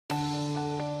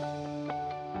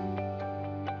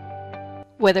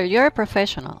Whether you're a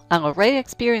professional, an already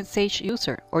experienced Sage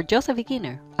user, or just a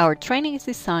beginner, our training is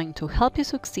designed to help you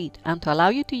succeed and to allow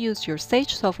you to use your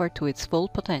Sage software to its full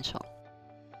potential.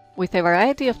 With a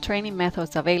variety of training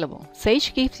methods available,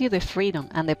 Sage gives you the freedom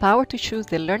and the power to choose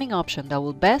the learning option that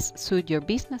will best suit your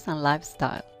business and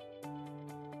lifestyle.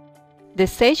 The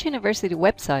Sage University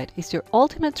website is your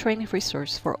ultimate training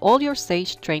resource for all your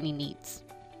Sage training needs.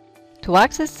 To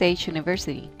access Sage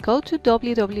University, go to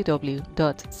www.sageu.com.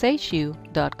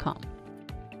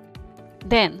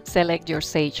 Then select your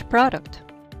Sage product.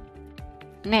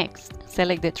 Next,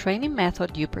 select the training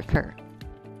method you prefer.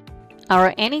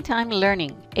 Our Anytime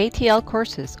Learning ATL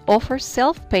courses offer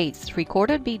self-paced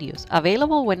recorded videos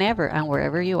available whenever and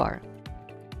wherever you are.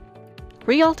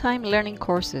 Real-Time Learning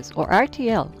courses, or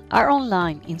RTL, are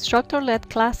online, instructor-led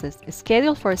classes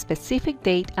scheduled for a specific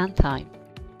date and time.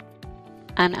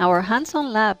 And our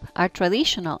Hands-on Lab are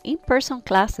traditional in-person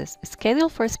classes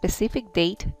scheduled for a specific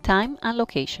date, time, and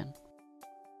location.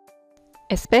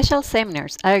 Special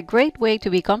seminars are a great way to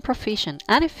become proficient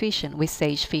and efficient with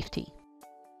Sage 50.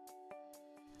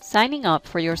 Signing up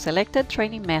for your selected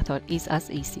training method is as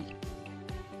easy.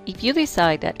 If you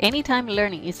decide that Anytime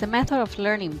Learning is the method of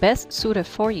learning best suited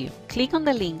for you, click on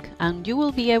the link and you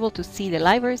will be able to see the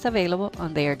libraries available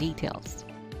and their details.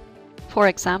 For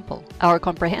example, our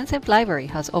comprehensive library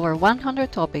has over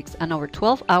 100 topics and over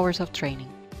 12 hours of training.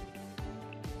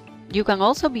 You can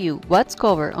also view what's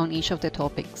covered on each of the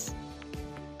topics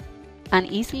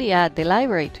and easily add the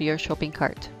library to your shopping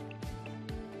cart.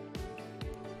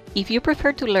 If you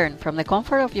prefer to learn from the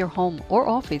comfort of your home or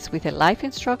office with a live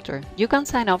instructor, you can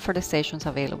sign up for the sessions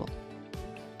available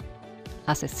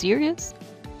as a series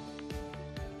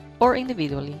or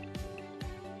individually.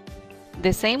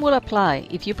 The same will apply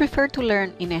if you prefer to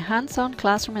learn in a hands-on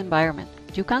classroom environment.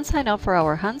 You can sign up for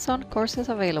our hands-on courses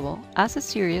available as a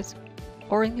series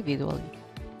or individually.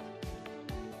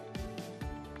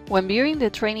 When viewing the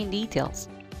training details,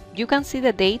 you can see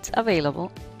the dates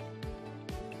available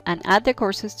and add the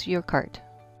courses to your cart.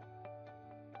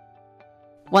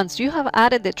 Once you have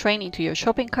added the training to your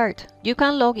shopping cart, you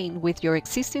can log in with your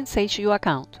existing SageU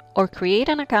account or create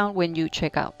an account when you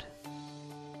check out.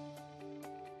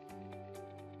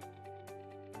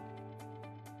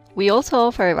 We also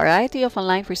offer a variety of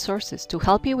online resources to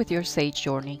help you with your Sage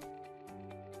journey.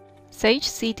 Sage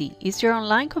City is your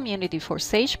online community for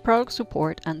Sage product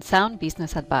support and sound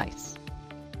business advice.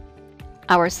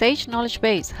 Our Sage knowledge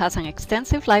base has an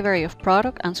extensive library of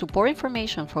product and support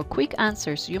information for quick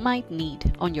answers you might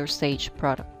need on your Sage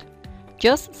product.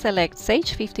 Just select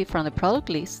Sage 50 from the product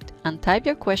list and type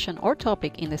your question or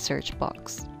topic in the search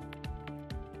box.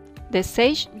 The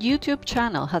Sage YouTube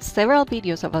channel has several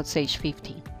videos about Sage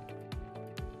 50.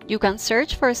 You can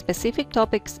search for specific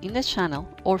topics in the channel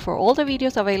or for all the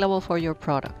videos available for your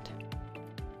product.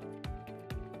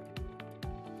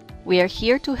 We are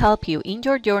here to help you in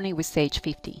your journey with Sage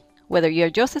 50. Whether you're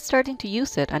just starting to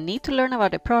use it and need to learn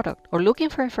about the product or looking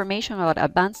for information about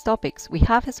advanced topics, we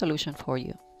have a solution for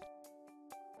you.